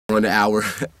run the hour,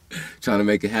 trying to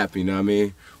make it happen, you know what I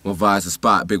mean? One Vi's the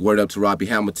spot. Big word up to Robbie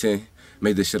Hamilton.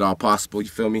 Made this shit all possible, you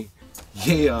feel me?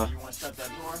 Yeah. You want to shut that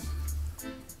door?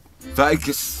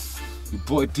 Vegas, your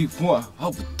boy Dee1,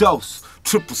 overdose,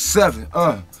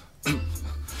 777,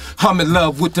 I'm in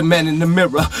love with the man in the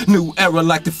mirror. New era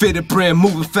like the fitted brim,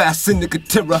 moving fast in the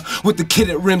Katira. With the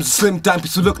kitted rims and slim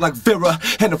diapers who look like Vera.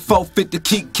 And a 4fit to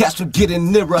keep cats from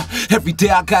getting nearer. Every day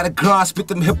I gotta grind, spit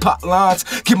them hip-hop lines.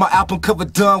 Get my album cover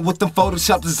done with them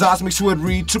Photoshop designs. Make sure it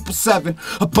read 777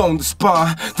 up on the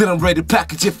spine. Then I'm ready to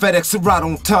package it, FedEx and right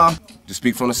on time. Just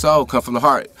speak from the soul, come from the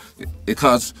heart. It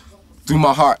comes through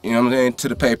my heart, you know what I'm saying, to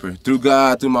the paper. Through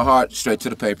God, through my heart, straight to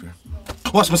the paper.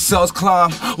 Watch my cells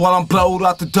climb while I'm blowed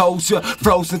out the doja.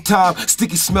 Frozen time,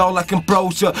 sticky smell like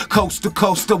ambrosia. Coast to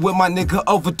coaster with my nigga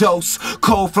overdose.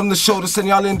 Cold from the shoulder, send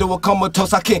y'all into a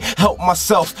comatose. I can't help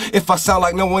myself if I sound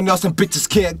like no one else, and bitches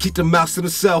can't keep their mouths to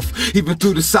themselves. Even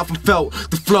through the south I'm felt,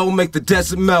 the flow make the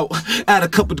desert melt. Add a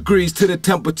couple degrees to the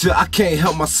temperature, I can't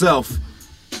help myself.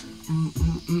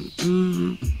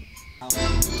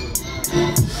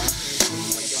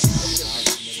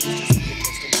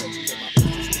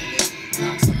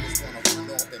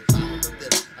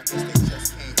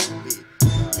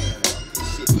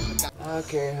 I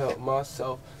can't help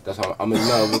myself. That's why I'm in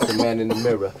love with the man in the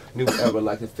mirror. New era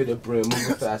like the fitted brim,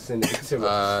 moving fast in the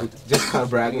Katira. Just kind of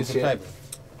bragging shit.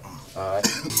 Alright.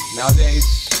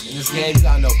 Nowadays, in this game, you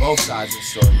gotta know both sides of the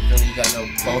story. You feel me? You gotta know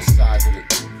both sides of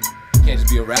it. You can't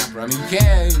just be a rapper. I mean, you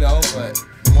can, you know, but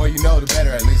the more you know, the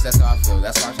better. At least that's how I feel.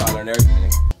 That's why I try to learn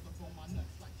everything.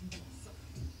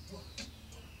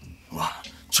 Wow.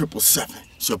 777.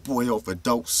 It's your boy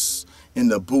Overdose in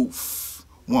the booth.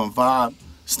 One vibe.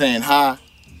 Staying high,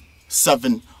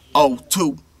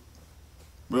 702.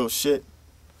 Real shit. You know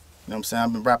what I'm saying?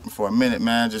 I've been rapping for a minute,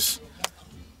 man. Just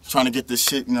trying to get this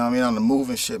shit, you know what I mean, on the move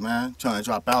and shit, man. Trying to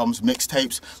drop albums,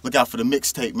 mixtapes. Look out for the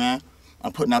mixtape, man.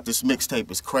 I'm putting out this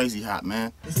mixtape. It's crazy hot,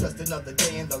 man. It's just another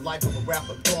day in the life of a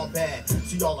rapper gone bad.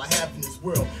 See, all I have in this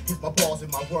world is my balls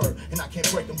and my word. And I can't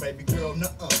break them, baby girl,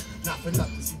 nuh-uh. Not for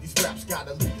nothing. See, these raps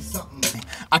gotta lead to something.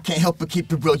 I can't help but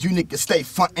keep it real. You niggas stay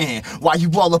frontin'. Why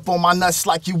you all up on my nuts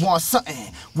like you want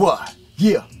something? What?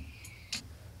 Yeah.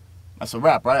 That's a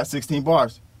rap, right? That's 16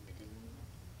 bars.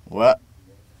 What?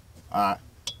 Alright.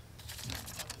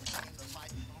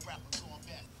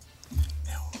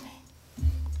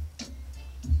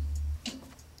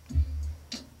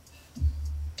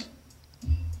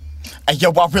 Hey,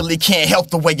 yo, I really can't help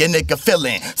the way a nigga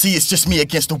feelin'. See, it's just me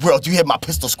against the world. You hear my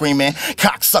pistol screaming.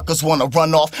 Cocksuckers wanna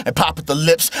run off and pop at the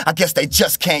lips. I guess they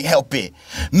just can't help it.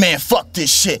 Man, fuck this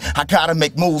shit. I gotta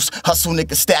make moves. Hustle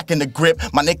niggas stacking the grip.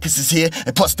 My niggas is here,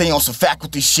 and plus they on some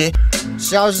faculty shit.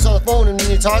 See, I was just on the phone and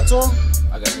you talk to him?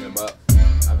 I gotta hit him up. I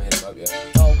haven't hit him up yet.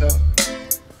 Oh, okay.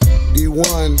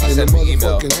 Dee1 in the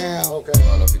motherfucking house. Okay. I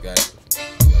don't know if you got it.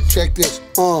 Check this,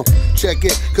 check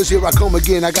it, cause here I come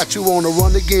again. I got you on the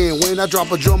run again. When I drop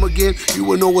a drum again, you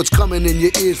will know what's coming and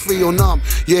your ears feel numb.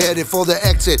 You're headed for the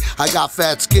exit. I got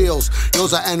fat skills,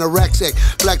 yours are anorexic.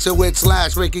 Flexing with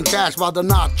slash, making cash by the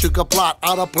knot. You could plot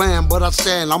out a plan, but I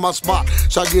stand on my spot.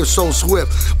 So I give so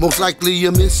swift, most likely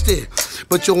you missed it.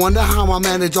 But you wonder how I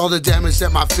manage all the damage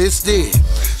that my fist did.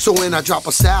 So when I drop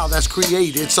a style that's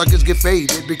created, suckers get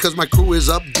faded because my crew is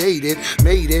updated.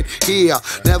 Made it here,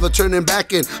 never turning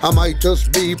back in. I might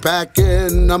just be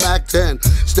packing a Mac 10,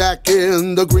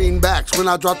 stacking the greenbacks when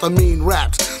I drop the mean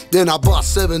raps. Then I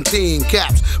bust 17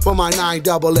 caps for my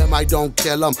 9-double-M. I don't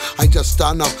kill them, I just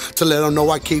stun them to let them know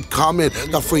I keep coming.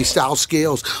 The freestyle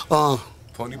skills.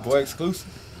 Pony Boy exclusive.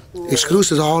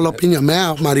 Exclusives all up in your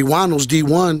mouth. Marijuanos,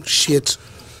 Dee1, shit.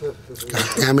 God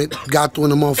damn it, got to in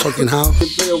the motherfucking house.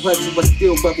 Real hustle, but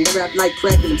still bubble. Rap like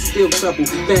crack and I'm still trouble.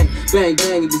 Bang, bang,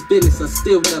 bang, in this business I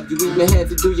still love you. Even had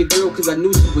to do your girl cause I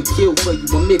knew she would kill for you.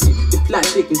 I miss you, the plot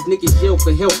thickens, niggas yell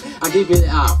for help. I give it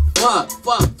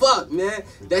fuck, man.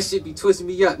 That shit be twisting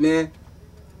me up, man.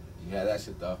 Yeah, that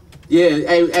shit though. Yeah,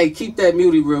 hey, keep that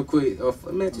muted real quick.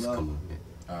 Man, just come on, man.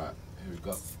 Alright, here we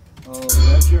go. Oh,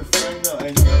 that's your friend though.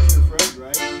 And that's your friend,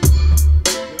 right?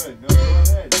 Good, no, go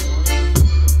ahead.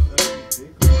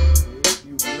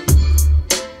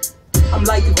 I'm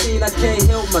like a kid, I can't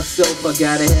help myself. I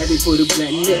gotta have it, put a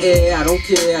blunt in the air. I don't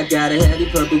care, I gotta have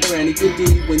it, purple granny good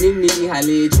D. When in me,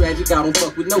 highly tragic, I don't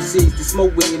fuck with no seeds. The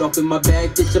smoke weed off in my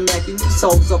bag, bitch. I'm macking these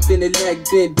hoes up in the leg,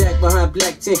 bent back behind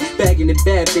black tent, bagging the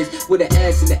bad bitch with an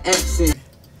ass and the accent.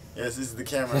 Yes, this is the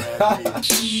cameraman.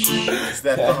 It's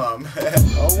that bomb.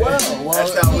 Oh wow.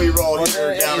 That's how we roll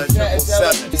here down at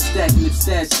 777. Stacking lip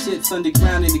stash chips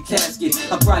underground in the casket.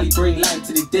 I'll probably bring life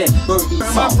to the dead.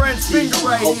 My friend's finger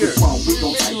right here. We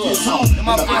gon' take this home.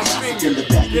 My friend's finger.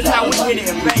 This is how we hit it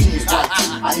in Vegas.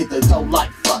 I hit the dough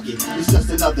like fuck it. It's just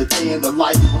another day in the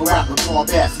life of a rapper gone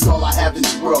bad. See, all I have in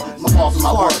this world is my balls and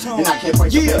my words, and I can't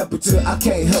break yeah, but I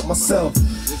can't help myself.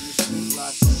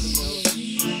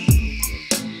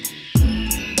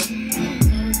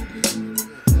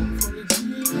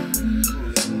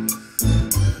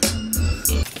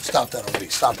 Stop that already.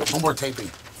 Stop it. No more taping.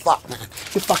 Fuck, man.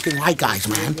 You're fucking white guys,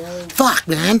 man. Fuck,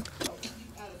 man.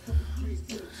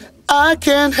 I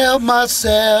can't help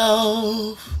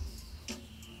myself.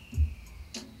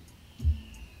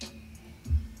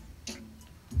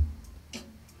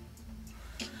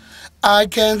 I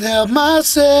can't help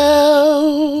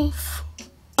myself.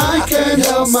 I can't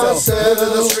help myself.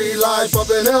 Living the street life up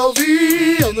in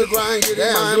LV. On the grind,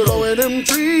 getting mine, blowing them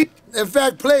trees. In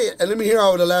fact, play it and let me hear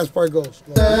how the last part goes.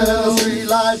 Street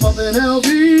life up in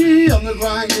LV. On the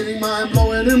grind, getting mine,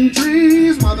 blowing them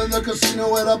trees. Mom in the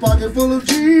casino with a pocket full of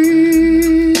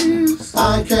G's.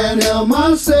 I can't help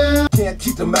myself. Can't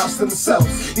keep the mouse to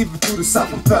themselves. Even through the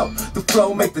south and felt. The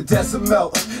flow make the desert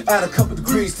melt. Add a couple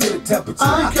degrees to the temperature.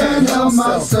 I can't help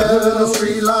myself. Living the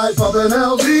street life up in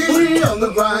LV. On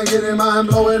the grind, getting mine,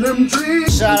 blowing them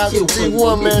trees. Shout out to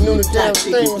Dee1, man, doing the damn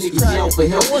thing.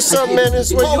 What's up, man?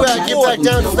 This is where you at? Get back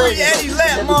down to Vegas. Eddie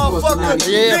Lap, motherfucker.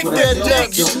 Yeah, Big Fat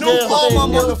Jack, Snoop, all my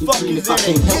motherfuckers in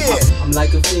it. Yeah. I'm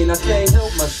like a fiend, I can't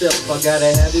help myself. I gotta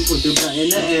have it, put the blunt in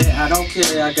the air. I don't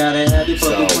care, I gotta have it,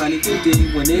 put the chronic to D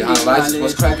when it behind the lights is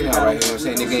what's cracking out right here, you know what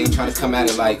I'm saying? Nigga ain't trying to come at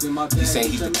it like he's saying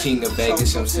he's the king of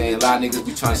Vegas, you know what I'm saying? A lot of niggas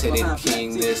be trying to say they the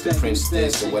king this, the prince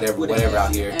this, or whatever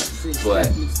out here. But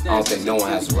I don't think no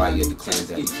one has the right yet to claim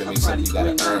that. You feel me? Something you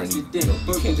gotta earn. You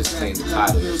can't just claim the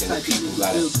title. You know what I'm saying? The people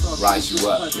gotta rise you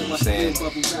up, you know what I'm saying? You know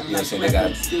what I'm saying? They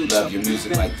gotta love your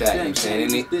music like that, you know what I'm saying?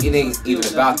 And it ain't even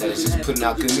about that, it's just putting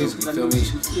out good music, you feel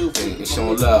me? And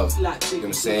showing love, you know what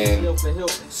I'm saying?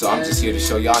 So I'm just here to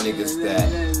show y'all niggas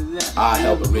that I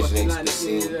help originate this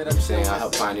scene, you know what I'm saying? I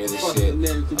help pioneer this shit,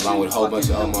 along with a whole bunch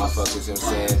of other motherfuckers, you know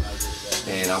what I'm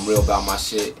saying? And I'm real about my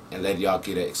shit and let y'all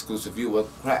get an exclusive view of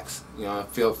what cracks. You know,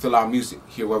 feel our music,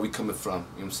 hear where we coming from, you know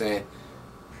what I'm saying?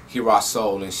 Hear our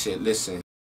soul and shit, listen.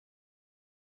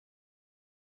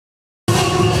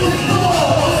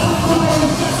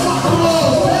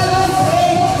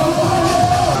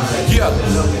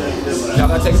 Y'all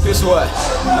gotta take a piss or what?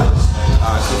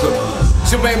 Alright, cool.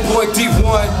 It's your main boy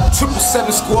Dee1,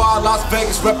 777 Squad, Las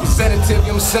Vegas representative,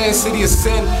 you know what I'm saying? City of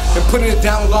Sin, been putting it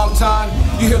down a long time.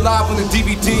 You hear live on the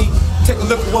DVD. Take a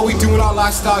look at what we do in our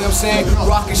lifestyle, you know what I'm saying?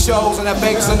 Rocking shows on that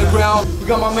Vegas Underground. We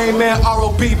got my main man,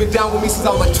 R.O.B. been down with me since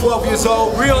I was like 12 years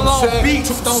old. Real long beats,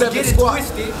 don't get it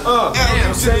twisted. You know what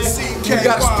I'm saying? We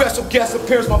got a special guest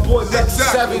appearance, my boy Lucky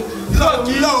 7.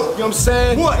 You know what I'm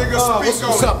saying?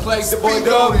 What's up, Plague? The boy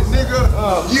Dub.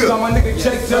 We got my nigga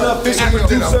Jake Dilla, official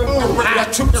producer. We got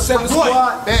 777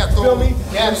 Squad. You feel me? You know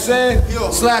what I'm saying?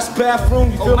 Slash bathroom.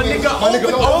 You feel me? My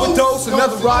nigga Overdose,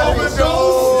 another rider.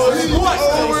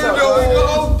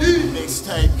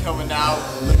 Mixtape coming out.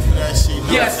 Look for that shit.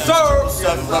 Yes, sir.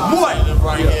 What?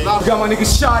 We got my nigga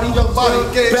Shotty.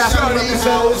 Bathroom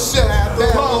episodes.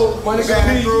 My nigga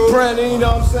B. Brandon, you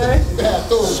know what I'm saying?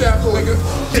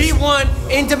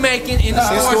 D1 in Jamaican in the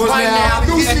stores right now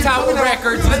at Tower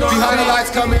Records. Behind the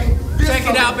lights coming. Check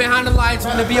it out, Behind the Lights.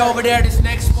 Gonna be over there this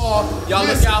next fall. Y'all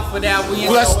look out for that.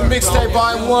 Bless the Mixtape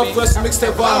Volume 1, Bless the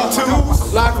Mixtape Volume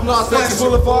 2. Live from Las Vegas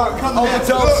Boulevard.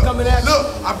 Overdose coming at you. Look,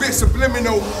 I've been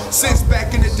subliminal since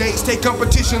back in the days. Take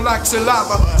competition like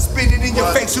saliva. Spit it in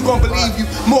your face, who gon' believe you?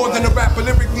 More than a rapper,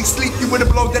 lyrically sleep you with a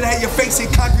blow that had your face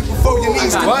hit concrete before your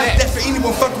knees. That for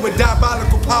anyone fucking with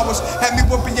diabolical powers. Have me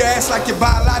whooping your ass like your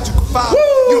biological father.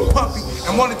 You a puppy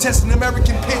and wanna test an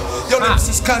American pit. Your lips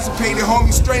is constipated,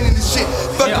 homie, straining the shit.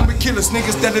 Fucking with killers,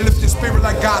 niggas that'll lift your spirit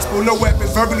like gospel. No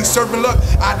weapons, verbally serving luck,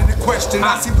 out of the question.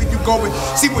 I see where you going,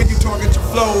 see where you target your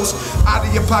flows. Out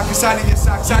of your pockets, out of your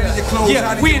socks, out of your clothes,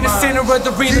 out of we your in the center of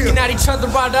the ring, looking at each other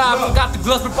right eye. Forgot the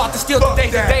gloves, we're about to steal the day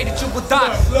that you will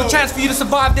die. No chance for you to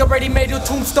survive, they already made your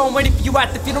tombstone. Waiting for you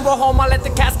at the funeral home, I let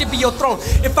the casket be your throne.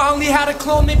 If I only had a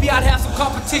clone, maybe I'd have some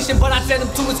competition. But I send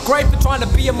him to his grave for trying to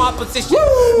be in my position.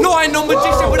 No, I ain't no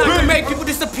magician, but I can make people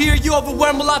disappear. You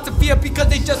overwhelm a lot of fear because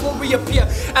they just won't reappear.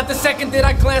 At the second that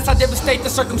I glance, I devastate the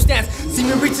circumstance. See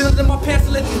me reaching under my pants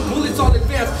and let these bullets all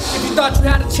advance. If you thought you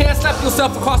had a chance, slap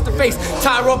yourself across the face.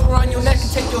 Tie a rope around your neck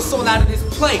and take your soul out of this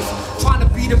place. Trying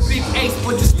to be the big ace,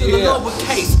 but you're still a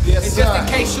lowercase. And just in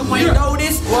case you ain't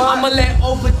noticed, I'ma let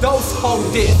Overdose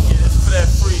hold this. It's for that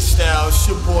freestyle, it's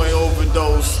your boy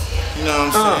Overdose. You know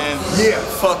what I'm saying? Yeah.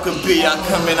 Fuck a beat, I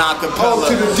come in acapella.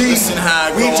 To the D. Listen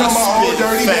how I We go, talking about I old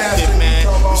dirty spit effective, bastard. man.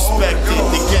 Respect it,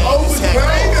 the game is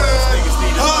heavy. These niggas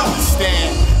need to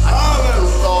understand. I can do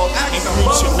dog and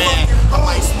preach it, man. I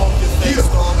might smoke this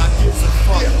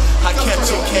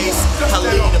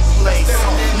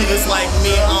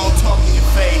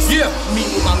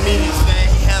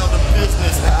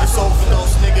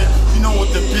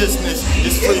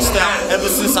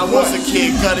I was a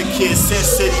kid, gutter kid. Sin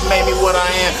City made me what I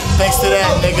am. Thanks to that,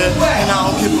 nigga. And I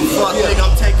don't give a fuck, nigga.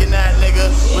 I'm taking that,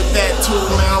 nigga. With that too,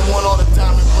 man. I want all the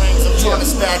diamond rings. I'm trying to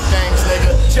stack things,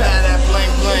 nigga. Have that bling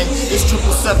bling. It's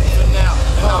 777 for now,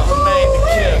 and I'll remain the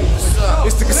king.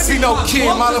 It's the casino kid,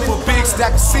 my love for big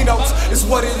stack casinos. It's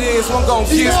what it is, I'm gon'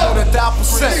 give more than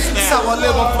 1,000%. That's how I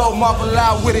live, I'm flow, marvel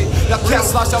out with it. Y'all can't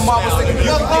slosh your marbles, thinking you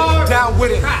can get down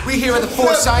with it. We here at the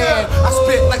Fort Cheyenne, I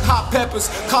spit like hot peppers,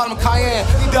 call them cayenne.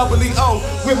 E-double-E-O,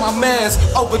 with my mans,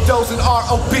 overdosing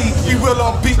R.O.B. We real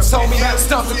on beats, homie,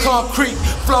 stump the concrete.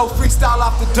 Flow freestyle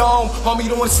off the dome, homie,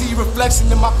 don't wanna see your reflection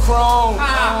in my chrome.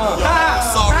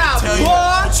 Sorry to tell you,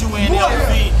 but you ain't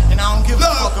LV. And I don't give a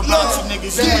fuck about you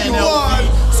niggas, you ain't LV.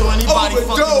 So anybody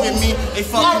fucking with me, they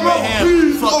fucking with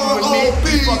him. Fucking with me,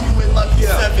 you fucking with Lucky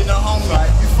 7, the homie.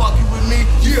 You fucking with me,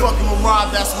 you fucking with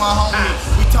Rob, that's my homie.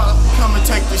 We come and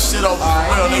take this shit over for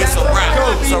real, nigga. It's a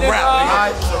rap. It's a rap,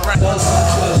 nigga. It's a rap.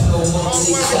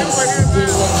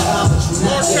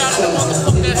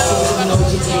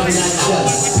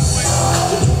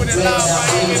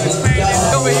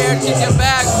 Over here, kick your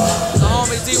back. The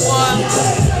homie Dee1.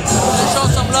 Show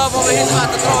some love over here. He's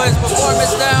about to throw his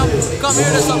performance down. Come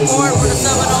here to support for the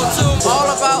 702. All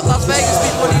about Las Vegas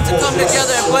people need to come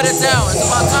together and put it down. It's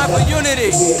about time for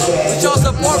unity. We show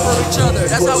support for each other.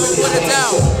 That's how we put it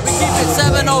down. We keep it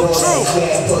 7-0 true.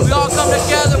 We all come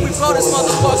together. We blow this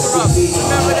motherfucker up.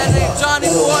 Remember that name, Johnny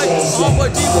Boy,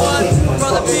 homeboy Dee1, my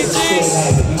brother PG,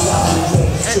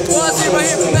 and Twazi right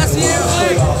here from SEU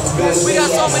League. We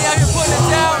got so many out here putting it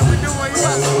down. We're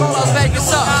about to blow Las Vegas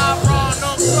up.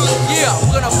 Yeah,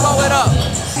 we're gonna blow it up.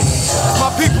 That's my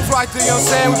peoples right there, you know what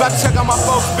I'm saying? We about to check out my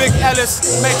folks, Big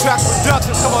Ellis, Matrax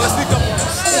Productions. Come on, let's sneak up on it.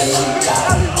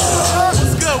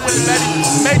 What's good with it, baby?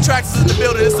 Matrax is in the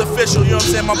building, it's official, you know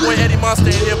what I'm saying? My boy Eddie Monster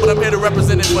ain't here, but I'm here to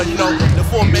represent it for, you know, the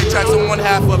full Matrax on one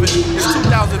half of it. It's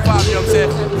 2005, you know what I'm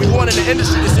saying? We going in the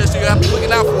industry this year, so you gotta be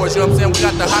looking out for us, you know what I'm saying? We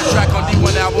got the hot track on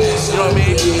Dee1 album, you know what I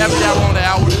mean? Every hour on the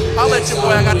hour. I'll let your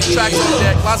boy, I got the tracks on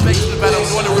deck. Las Vegas is better, I'm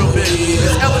doing it real big.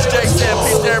 It's Ellis J saying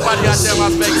peace to everybody out there in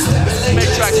Las Vegas. This is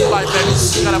Matrax for life, baby.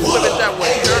 You gotta flip it that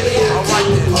way, you heard me? All right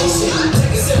then.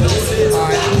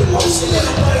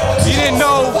 You didn't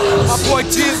know my boy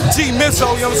G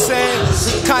Mizzo, you know what I'm saying?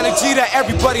 The kind of G that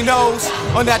everybody knows.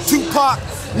 On that Tupac,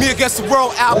 Me Against the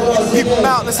World album, you can peep him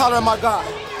out. Let's holler at my guy.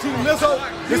 G Mizzo,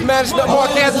 his management,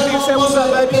 Mark Anthony, say what's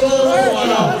up, baby? What's going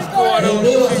on?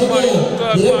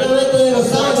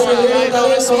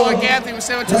 This is Mark Anthony with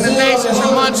 7 the Nations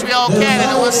from Montreal,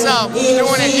 Canada. What's up? We're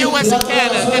doing it US and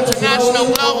Canada. International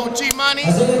Global G Money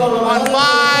on 5.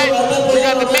 We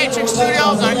got the Matrix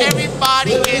Studios on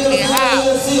everybody in the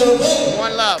house.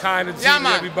 One love. Kind of G, yeah,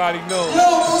 man. everybody knows.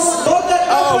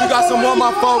 Oh, we got some more of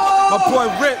my folks. My boy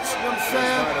Rich, you know what I'm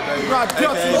saying? We got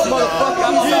Ducks in this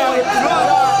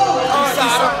motherfucker.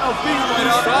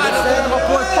 My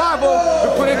boy Fabo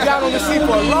been putting it down on the scene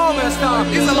for a long ass time.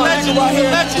 He's a legend, right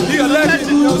here. He's a legend,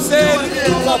 you know what I'm saying?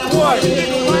 My boy.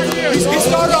 He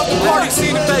started off the party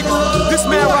scene in Vegas. This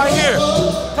man right here.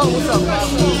 Tell him what's up, man.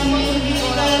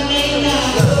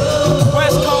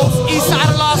 West Coast, east side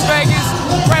of Las Vegas,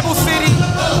 Rebel City,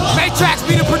 Matrax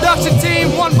be the production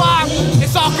team, one vibe,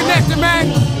 it's all connected,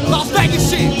 man. Las Vegas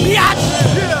shit, biatch.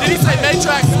 Did he say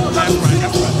Matrax? That's right,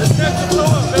 that's right. This next blow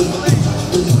up, best believe.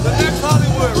 The next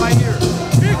Hollywood right here.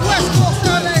 Big West Coast,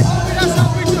 LA, homie, that's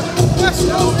how we do it. West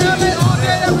Coast, LA, all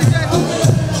day, every day, homie.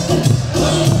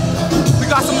 We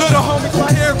got some little homies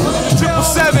right here,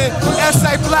 777,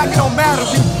 SA Black, it don't matter,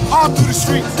 we all through the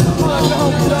streets.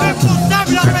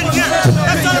 777 already here.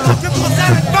 That's all about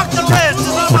 777, fuck the rest. It's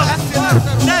all about that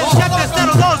shit that's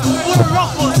settled those Puerto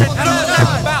Rocos and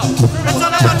 777. It's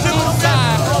all about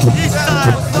 777. East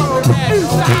side.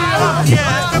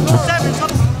 Yeah,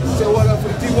 777. Say what up for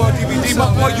the Dee1 DVD, my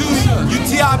boy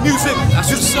UTI Music. That's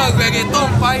what's up, reggaeton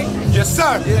fight. Yes,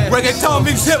 sir. Yeah. Reggaeton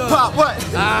meets hip hop. What?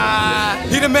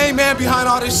 He the main man behind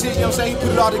all this shit. You know what I'm saying? He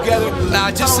put it all together.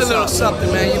 Nah, just a little something,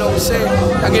 man. You know what I'm saying?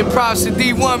 I give props to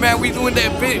Dee1, man. We doing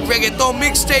that big reggaeton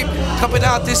mixtape coming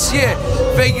out this year.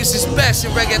 Vegas is best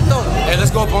in reggaeton. Hey,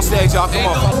 let's go up on stage, y'all. Come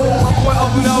on. My boy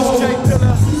Open Nose, Jay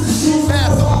Dilla.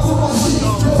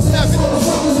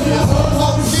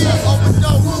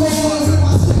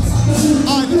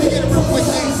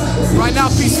 Right now,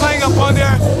 P-Slang up on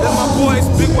there. That's my boys.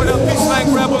 Big one up,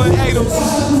 P-Slang, Rebel, and Adams.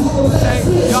 Hey,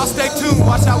 y'all stay tuned.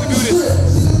 Watch how we do this.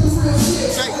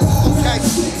 Okay.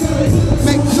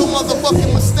 Make no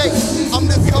motherfucking mistake. I'm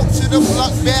the coach of the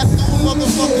block, bathroom,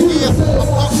 motherfucker. Yeah, I'm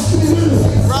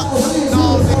fucking rock.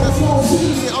 No, niggas.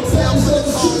 Yeah, I'm down for the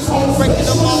cause. Breaking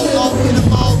them all off, hit them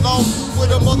all off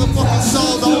with a motherfucking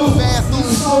soul on the bathroom.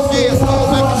 Yeah, so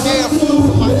like a damn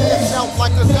fool. My ass out.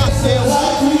 like a goddamn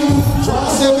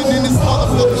 7 in this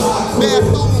motherfucker.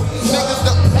 Bathroom, niggas,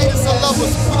 the haters and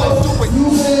lovers, we don't do it.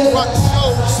 Rock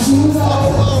shows, fuck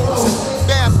clothes,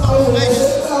 bathroom,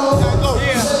 Vegas.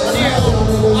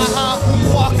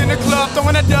 Walked in the club,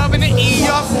 throwing a dub and an E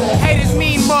up. Haters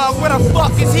mean mug, where the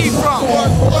fuck is he from?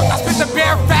 I spit the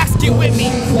bare facts, get with me.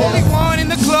 Only one in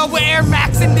the club with Air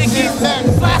Max and Dickies.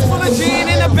 Flask full of gin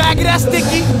in a bag of that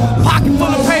sticky. Pocket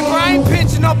full of paper, I ain't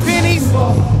pinching no pennies.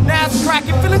 Now it's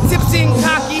cracking, feeling tipsy and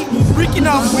cocky. Reeking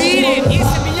up weed and East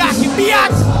Miyake.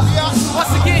 Biatch!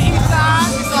 Once again,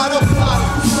 Eastside. Eastside up,